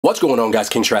What's going on, guys?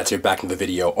 King Shrats here, back in the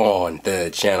video on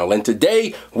the channel, and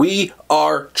today we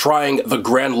are trying the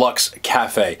Grand Lux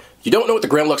Cafe. You don't know what the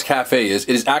Grand Lux Cafe is?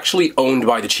 It is actually owned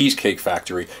by the Cheesecake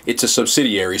Factory. It's a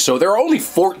subsidiary, so there are only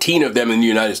 14 of them in the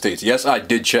United States. Yes, I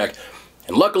did check,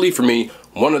 and luckily for me,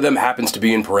 one of them happens to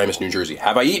be in Paramus, New Jersey.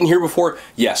 Have I eaten here before?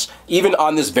 Yes, even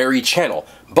on this very channel.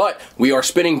 But we are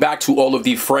spinning back to all of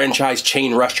the franchise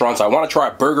chain restaurants. I want to try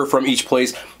a burger from each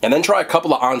place and then try a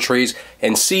couple of entrees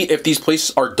and see if these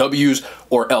places are W's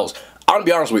or L's. I'm gonna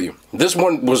be honest with you, this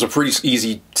one was a pretty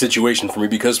easy situation for me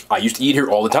because I used to eat here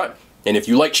all the time. And if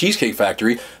you like Cheesecake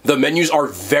Factory, the menus are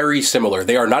very similar.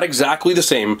 They are not exactly the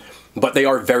same, but they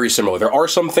are very similar. There are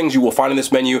some things you will find in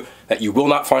this menu that you will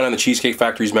not find on the Cheesecake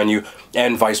Factory's menu,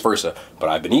 and vice versa. But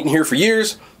I've been eating here for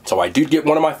years, so I did get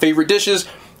one of my favorite dishes,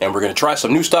 and we're gonna try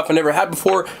some new stuff I never had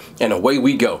before, and away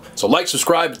we go. So like,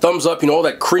 subscribe, thumbs up, you know, all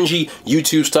that cringy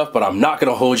YouTube stuff, but I'm not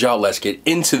gonna hold y'all. Let's get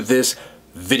into this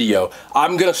video.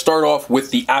 I'm gonna start off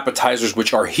with the appetizers,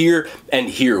 which are here and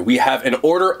here. We have an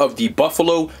order of the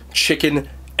buffalo chicken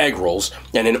egg rolls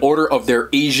and an order of their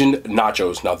Asian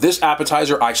nachos. Now this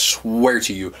appetizer, I swear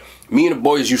to you, me and the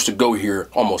boys used to go here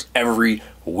almost every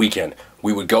weekend.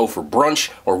 We would go for brunch,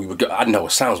 or we would go, I know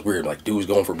it sounds weird, like dudes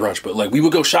going for brunch, but like we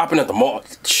would go shopping at the mall.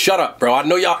 Shut up, bro. I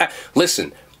know y'all,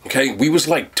 listen, okay? We was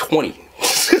like 20.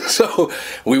 So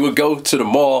we would go to the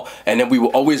mall, and then we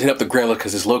would always hit up the Grand Lux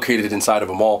because it's located inside of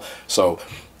a mall. So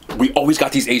we always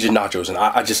got these Asian nachos, and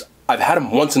I've had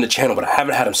them once in the channel, but I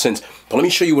haven't had them since. But let me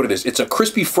show you what it is. It's a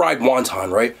crispy fried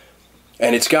wonton, right?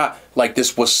 And it's got like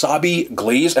this wasabi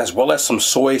glaze, as well as some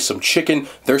soy, some chicken.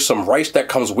 There's some rice that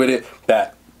comes with it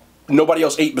that nobody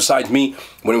else ate besides me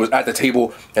when it was at the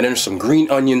table. And then there's some green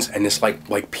onions and this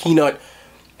like peanut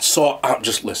salt.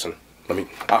 Just listen.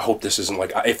 I hope this isn't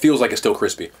like, it feels like it's still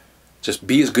crispy. Just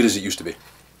be as good as it used to be.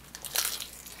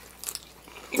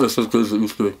 It's as good as it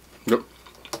used to be. Yep.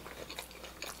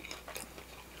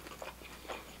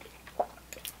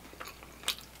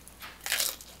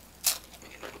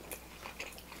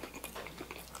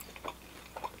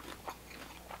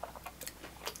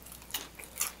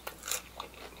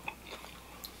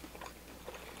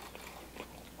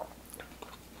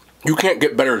 You can't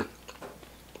get better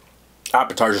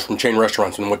appetizers from chain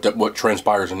restaurants than what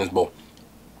transpires in this bowl.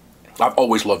 I've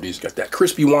always loved these. Got that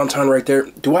crispy wonton right there.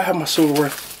 Do I have my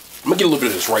silverware? I'm gonna get a little bit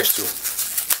of this rice too.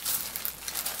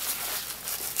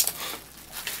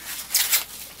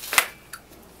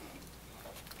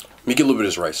 Let me get a little bit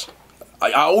of this rice.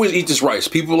 I always eat this rice.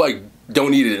 People like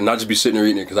don't eat it, and I just be sitting there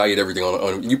eating it because I eat everything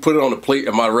on it. You put it on a plate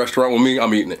at my restaurant with me,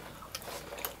 I'm eating it.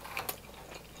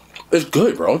 It's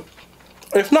good, bro.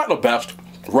 It's not the best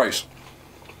rice,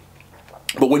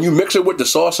 but when you mix it with the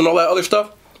sauce and all that other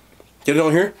stuff, get it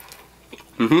on here,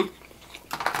 and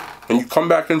you come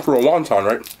back in for a wonton,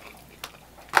 right?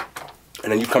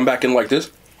 And then you come back in like this,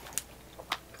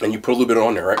 and you put a little bit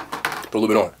on there, right? Put a little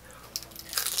bit on.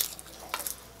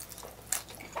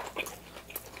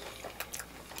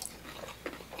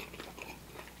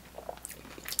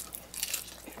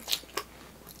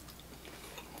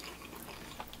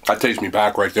 That takes me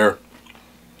back right there.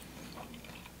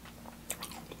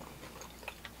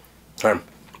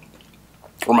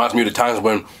 Reminds me of the times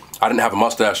when I didn't have a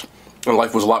mustache and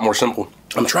life was a lot more simple.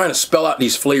 I'm trying to spell out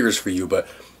these flavors for you, but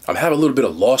I'm having a little bit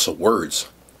of loss of words.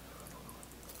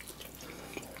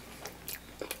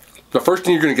 The first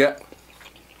thing you're gonna get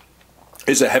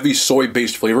is a heavy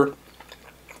soy-based flavor,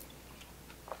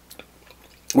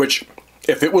 which,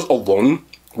 if it was alone,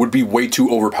 would be way too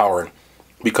overpowering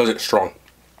because it's strong.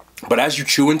 But as you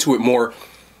chew into it more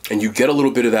and you get a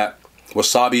little bit of that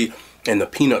wasabi and the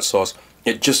peanut sauce,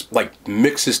 it just like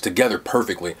mixes together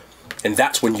perfectly. And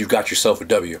that's when you've got yourself a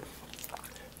W.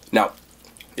 Now,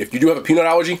 if you do have a peanut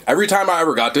allergy, every time I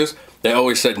ever got this, they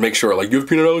always said, make sure, like, you have a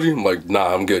peanut allergy? I'm like,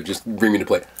 nah, I'm good. Just bring me the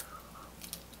plate.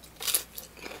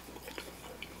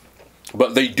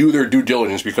 But they do their due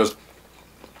diligence because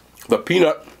the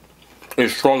peanut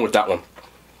is strong with that one.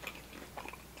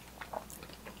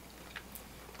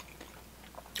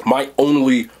 My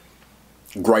only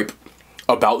gripe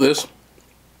about this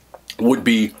would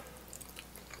be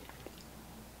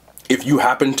if you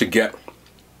happen to get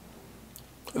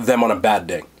them on a bad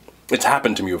day. It's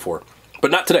happened to me before,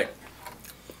 but not today.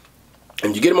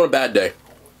 And you get them on a bad day,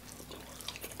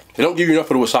 they don't give you enough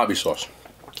of the wasabi sauce.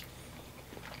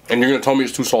 And you're gonna tell me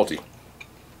it's too salty.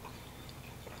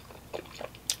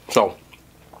 So,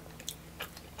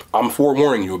 I'm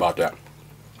forewarning you about that.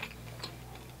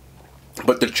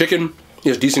 But the chicken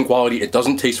is decent quality. It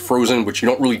doesn't taste frozen, which you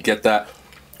don't really get that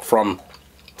from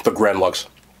the Grand Lux.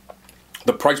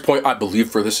 The price point, I believe,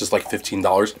 for this is like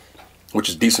 $15, which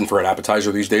is decent for an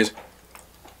appetizer these days.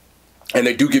 And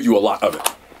they do give you a lot of it,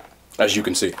 as you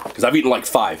can see. Because I've eaten like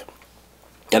 5.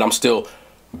 And I'm still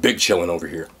big chilling over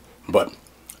here. But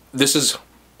this is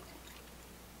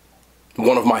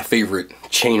one of my favorite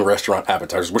chain restaurant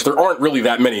appetizers, which there aren't really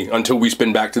that many until we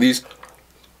spin back to these.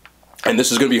 And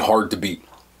this is going to be hard to beat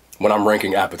when I'm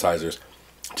ranking appetizers.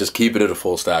 Just keep it at a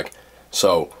full stack.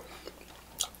 So,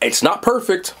 it's not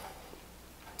perfect,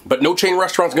 but no chain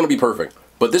restaurant's going to be perfect.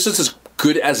 But this is as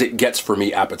good as it gets for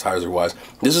me appetizer-wise.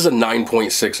 This is a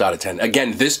 9.6 out of 10.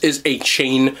 Again, this is a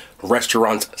chain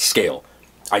restaurant scale.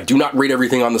 I do not rate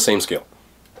everything on the same scale.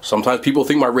 Sometimes people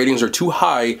think my ratings are too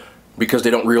high because they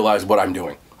don't realize what I'm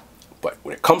doing. But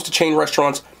when it comes to chain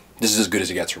restaurants, this is as good as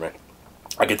it gets for me.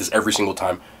 I get this every single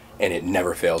time, and it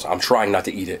never fails. I'm trying not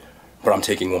to eat it, but I'm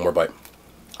taking one more bite.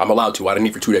 I'm allowed to. I didn't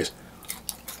eat for 2 days.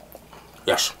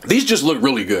 Yes. These just look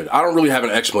really good. I don't really have an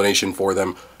explanation for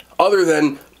them other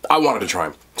than I wanted to try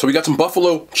them. So we got some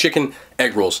buffalo chicken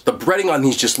egg rolls. The breading on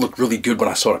these just looked really good when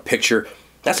I saw the picture.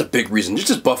 That's a big reason. There's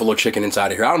just buffalo chicken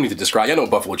inside of here. I don't need to describe. I know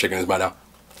what buffalo chicken is by now.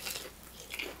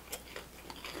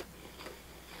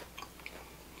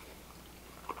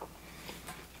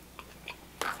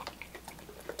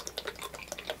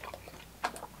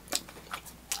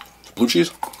 Blue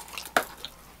cheese.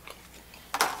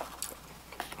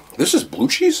 This is blue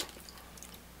cheese?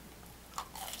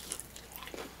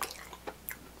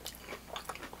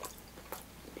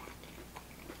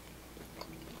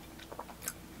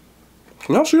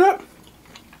 Can y'all see that?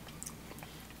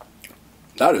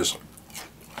 That is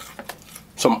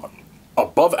some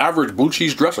above average blue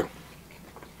cheese dressing.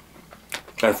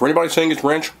 And for anybody saying it's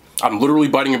ranch, I'm literally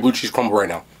biting a blue cheese crumble right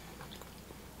now.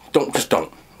 Just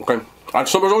don't, okay?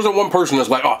 So there's always that one person that's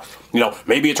like, oh, you know,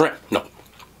 maybe it's ranch. No.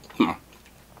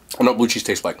 I know what blue cheese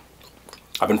tastes like.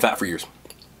 I've been fat for years.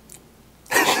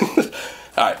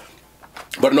 Alright.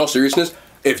 But in all seriousness,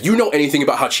 if you know anything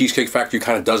about how Cheesecake Factory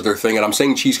kind of does their thing, and I'm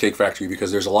saying Cheesecake Factory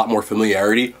because there's a lot more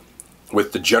familiarity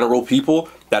with the general people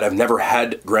that have never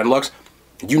had Grand Lux,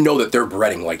 you know that they're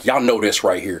breading. Like, y'all know this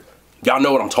right here. Y'all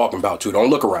know what I'm talking about, too. Don't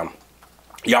look around.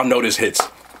 Y'all know this hits.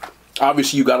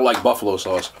 Obviously, you gotta like buffalo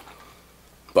sauce.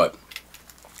 But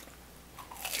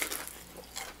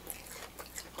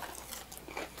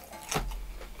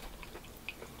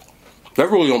that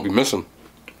really don't be missing.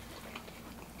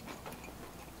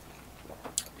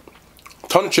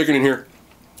 Ton of chicken in here.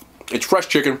 It's fresh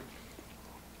chicken.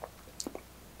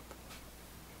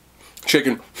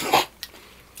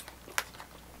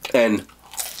 And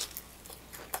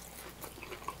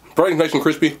breading's nice and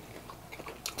crispy.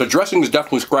 The dressing is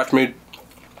definitely scratch made.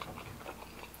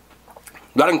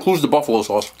 That includes the buffalo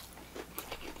sauce,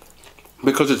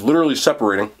 because it's literally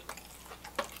separating.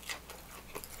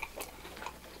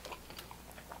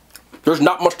 There's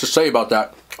not much to say about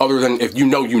that other than if you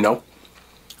know, you know.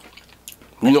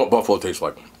 You know what buffalo tastes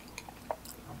like.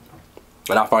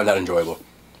 And I find that enjoyable.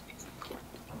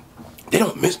 They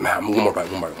don't miss, man. One more bite.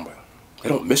 They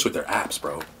don't miss with their apps,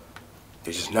 bro.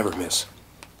 They just never miss.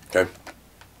 Okay?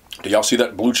 Do y'all see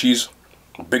that blue cheese?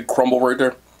 Big crumble right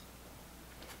there?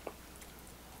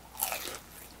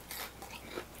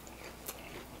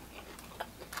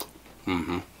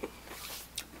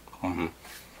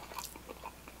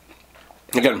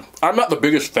 Again, I'm not the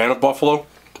biggest fan of buffalo,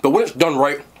 but when it's done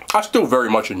right, I still very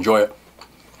much enjoy it.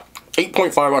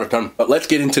 8.5 out of 10. But let's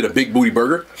get into the Big Booty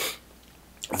Burger.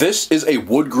 This is a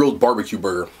wood-grilled barbecue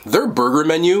burger. Their burger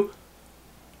menu,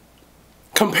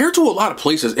 compared to a lot of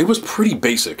places, it was pretty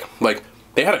basic. Like,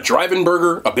 they had a drive-in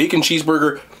burger, a bacon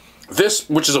cheeseburger, this,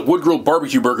 which is a wood-grilled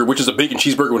barbecue burger, which is a bacon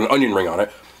cheeseburger with an onion ring on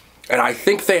it, and I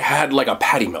think they had, like, a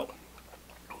patty melt.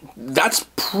 That's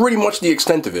pretty much the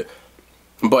extent of it.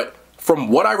 But from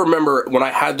what I remember when I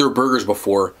had their burgers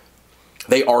before,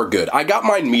 they are good. I got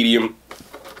mine medium.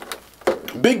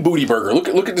 Big Booty Burger.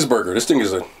 Look at this burger. This thing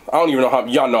is I don't even know how,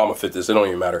 y'all know I'm gonna fit this. It don't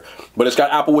even matter. But it's got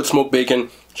applewood smoked bacon,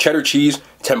 cheddar cheese,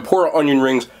 tempura onion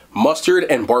rings, mustard,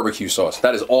 and barbecue sauce.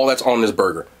 That is all that's on this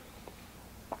burger.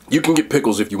 You can get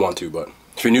pickles if you want to, but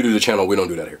if you're new to the channel, we don't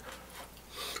do that here.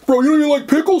 Bro, you don't even like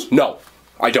pickles? No,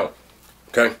 I don't.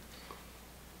 Okay?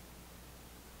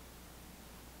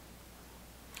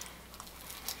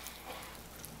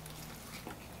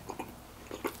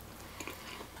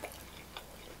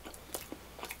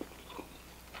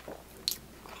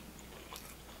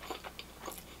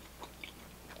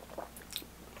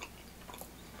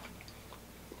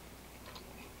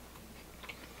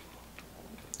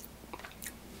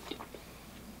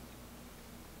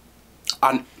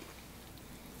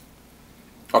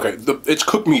 Okay, it's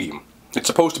cooked medium. It's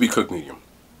supposed to be cooked medium.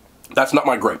 That's not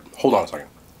my gripe. Hold on a second.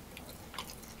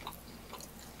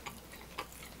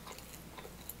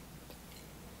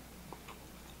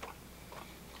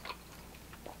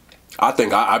 I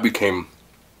think I became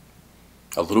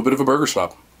a little bit of a burger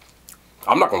snob.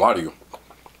 I'm not gonna lie to you.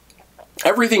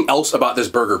 Everything else about this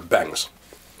burger bangs,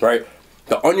 right?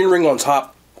 The onion ring on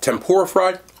top, tempura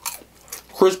fried,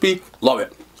 crispy, love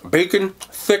it. Bacon,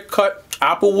 thick cut,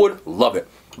 applewood, love it.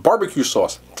 Barbecue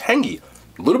sauce, tangy,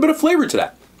 a little bit of flavor to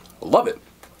that, love it.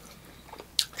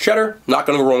 Cheddar, not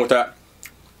gonna go wrong with that.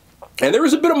 And there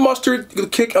is a bit of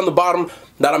mustard kick on the bottom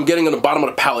that I'm getting on the bottom of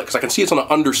the palate because I can see it's on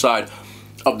the underside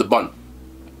of the bun.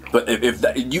 But if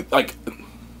that, you like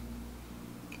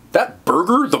that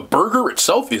burger, the burger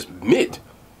itself is mid.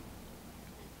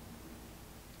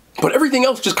 But everything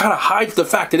else just kind of hides the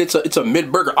fact that it's a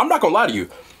mid burger. I'm not gonna lie to you.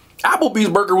 Applebee's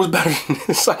burger was better than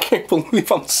this. I can't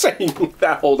believe I'm saying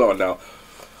that. Hold on now.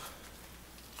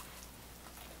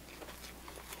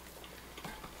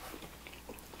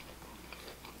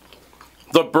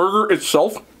 The burger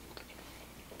itself,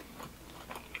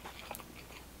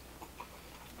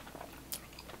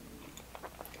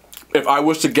 if I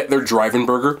was to get their drive-in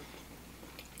burger,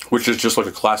 which is just like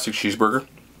a classic cheeseburger,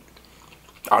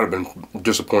 I would have been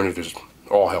disappointed as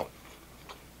all hell.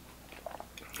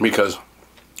 Because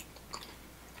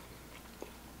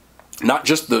not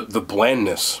just the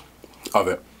blandness of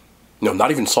it,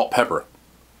 not even salt, pepper,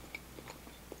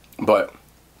 but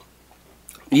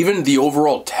even the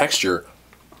overall texture,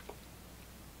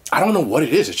 I don't know what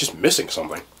it is. It's just missing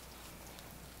something.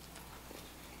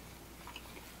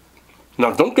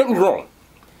 Now, don't get me wrong.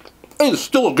 It is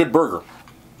still a good burger.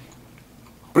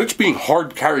 But it's being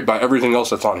hard carried by everything else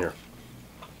that's on here.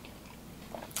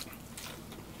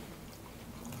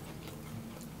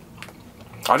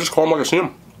 I just call them like I see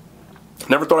them.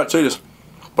 Never thought I'd say this,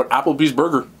 but Applebee's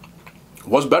burger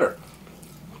was better.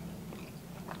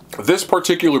 This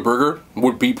particular burger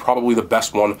would be probably the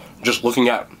best one, just looking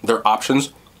at their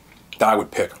options, that I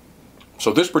would pick.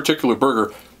 So this particular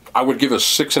burger, I would give a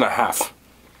 6.5.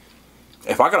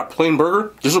 If I got a plain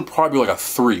burger, this would probably be like a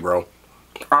 3, bro.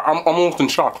 I'm almost in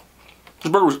shock.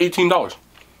 This burger was $18.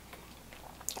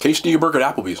 Quesadilla burger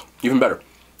at Applebee's, even better.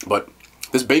 But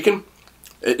this bacon,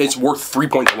 it's worth 3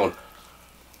 points alone.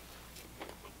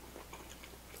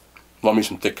 Love me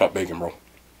some thick cut bacon, bro.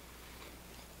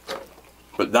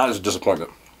 But that is a disappointment.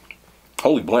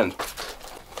 Holy blend.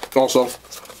 Also,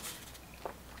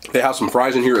 they have some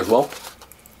fries in here as well.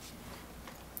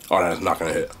 Oh, that is not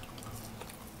going to hit.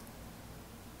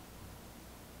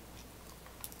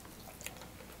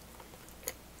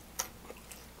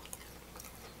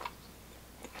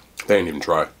 They ain't even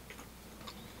try.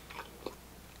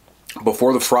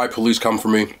 Before the fry police come for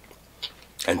me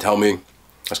and tell me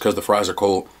that's because the fries are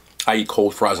cold, I eat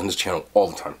cold fries on this channel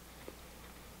all the time.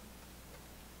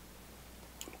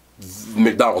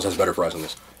 McDonald's has better fries than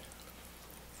this.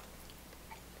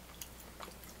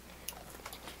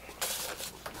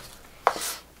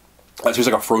 That tastes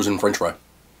like a frozen French fry.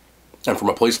 And from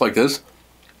a place like this,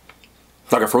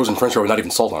 like a frozen French fry with not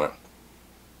even salt on it.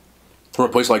 From a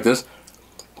place like this,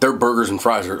 their burgers and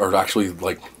fries are actually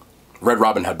like Red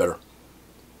Robin had better.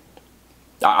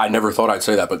 I never thought I'd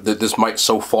say that, but this might,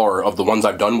 so far of the ones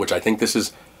I've done, which I think this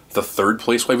is the third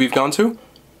place we've gone to,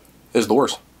 is the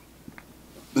worst.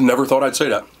 Never thought I'd say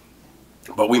that.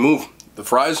 But we move. The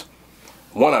fries,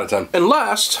 1 out of 10. And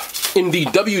last, in the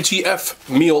WTF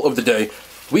meal of the day,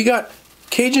 we got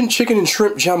Cajun chicken and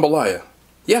shrimp jambalaya.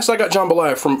 Yes, I got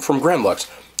jambalaya from Grand Lux.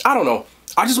 I don't know.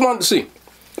 I just wanted to see.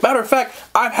 Matter of fact,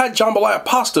 I've had jambalaya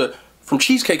pasta from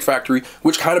Cheesecake Factory,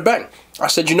 which kind of banged. I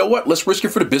said, you know what? Let's risk it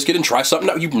for the biscuit and try something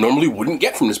that you normally wouldn't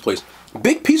get from this place.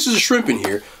 Big pieces of shrimp in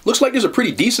here. Looks like there's a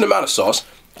pretty decent amount of sauce.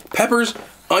 Peppers,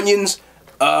 onions.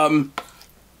 I'm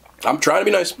trying to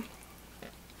be nice.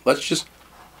 Let's just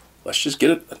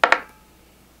get it.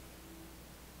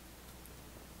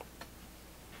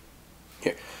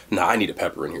 Here. Nah, I need a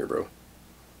pepper in here, bro.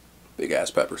 Big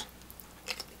ass peppers.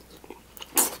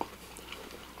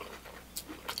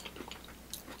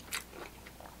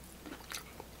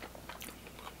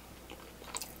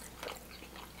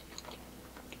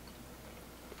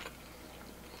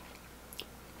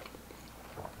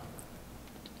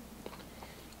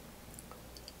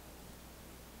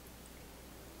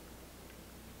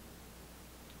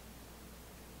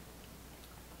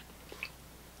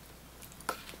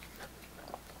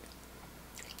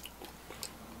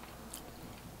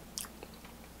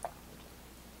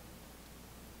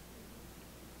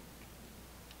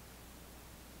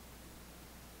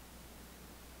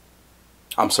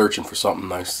 I'm searching for something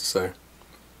nice to say.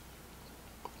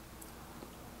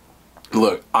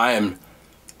 Look, I'm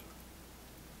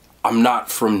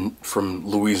not from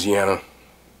Louisiana.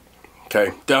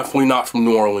 Okay, definitely not from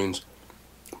New Orleans.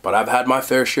 But I've had my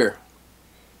fair share.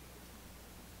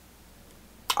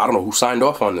 I don't know who signed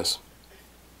off on this.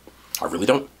 I really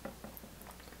don't.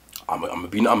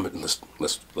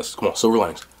 Let's come on, silver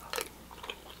linings.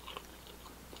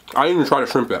 I didn't even try the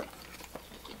shrimp yet.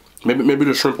 Maybe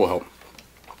the shrimp will help.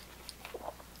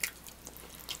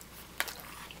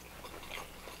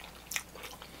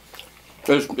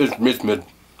 It's mid.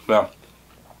 Now,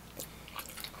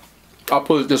 I'll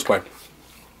put it this way.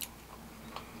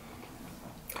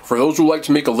 For those who like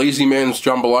to make a lazy man's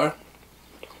jambalaya,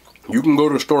 you can go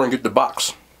to the store and get the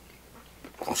box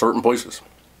from certain places.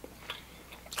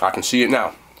 I can see it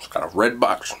now. It's got a red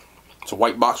box. It's a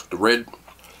white box with the red.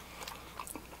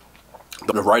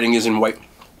 The writing is in white.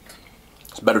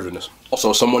 It's better than this.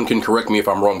 Also, someone can correct me if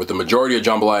I'm wrong, but the majority of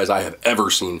jambalayas I have ever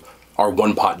seen are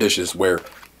one-pot dishes where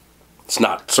it's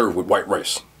not served with white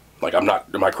rice. Like, am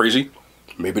I crazy?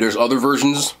 Maybe there's other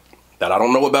versions that I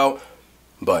don't know about,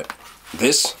 but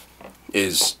this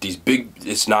is these big,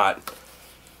 it's not.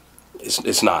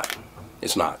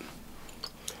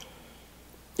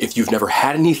 If you've never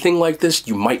had anything like this,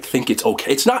 you might think it's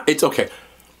okay. It's okay.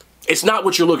 It's not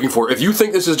what you're looking for. If you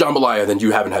think this is jambalaya, then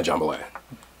you haven't had jambalaya.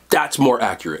 That's more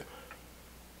accurate.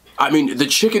 I mean, the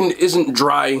chicken isn't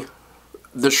dry.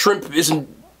 The shrimp isn't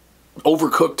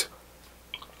overcooked.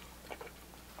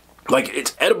 Like,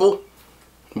 it's edible,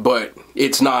 but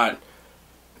it's not,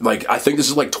 like, I think this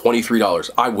is like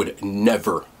 $23. I would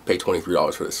never pay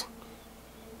 $23 for this.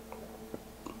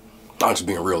 I'm just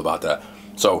being real about that.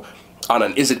 So, on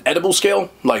an is it edible scale,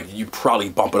 like, you probably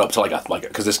bump it up to like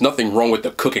because there's nothing wrong with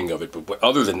the cooking of it, but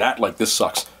other than that, like, this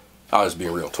sucks. I was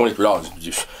being real.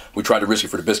 $23. We tried to risk it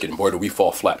for the biscuit, and boy, do we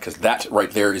fall flat, because that right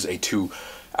there is a 2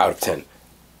 out of 10.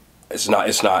 It's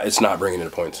not bringing in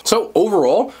the points. So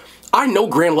overall, I know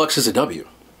Grand Lux is a W,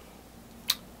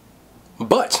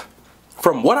 but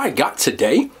from what I got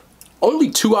today, only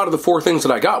 2 out of the 4 things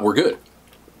that I got were good.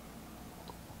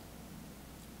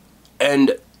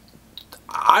 And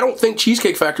I don't think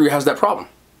Cheesecake Factory has that problem.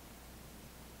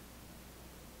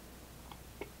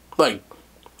 Like,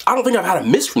 I don't think I've had a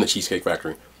miss from the Cheesecake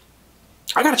Factory.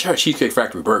 I gotta try a Cheesecake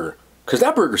Factory burger, because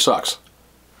that burger sucks.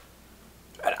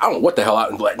 I don't know what the hell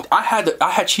I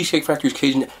had Cheesecake Factory's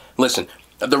Cajun. Listen,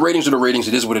 the ratings are the ratings.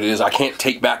 It is what it is. I can't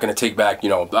take back and take back. You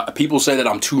know, people say that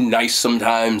I'm too nice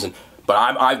sometimes,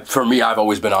 but for me, I've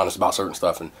always been honest about certain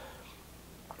stuff. And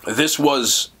this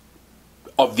was,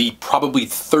 of the probably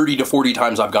 30 to 40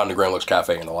 times I've gone to Grand Lux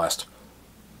Cafe in the last,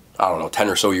 I don't know, 10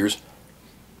 or so years,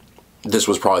 this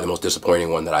was probably the most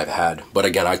disappointing one that I've had. But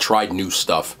again, I tried new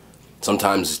stuff.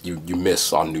 Sometimes you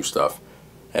miss on new stuff,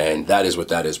 and that is what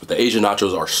that is. But the Asian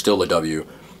nachos are still a W,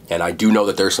 and I do know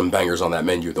that there's some bangers on that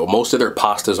menu, though most of their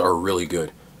pastas are really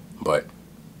good,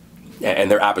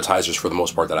 and their appetizers for the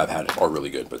most part that I've had are really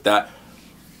good. But that,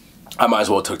 I might as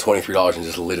well have took $23 and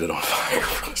just lit it on fire.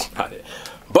 That's not it.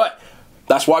 But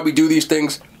that's why we do these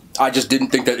things. I just didn't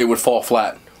think that it would fall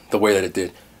flat the way that it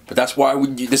did. But that's why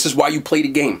this is why you play the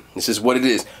game. This is what it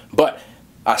is. But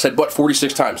I said but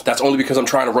 46 times. That's only because I'm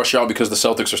trying to rush y'all because the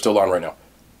Celtics are still on right now.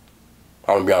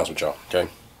 I'm gonna be honest with y'all, okay?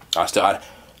 I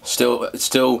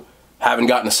still haven't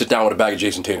gotten to sit down with a bag of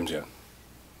Jason Tatum's yet.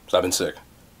 So I've been sick.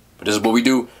 But this is what we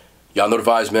do. Y'all know the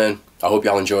vibes, man. I hope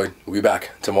y'all enjoyed. We'll be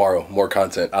back tomorrow. More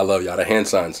content. I love y'all. The hand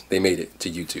signs, they made it to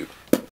YouTube.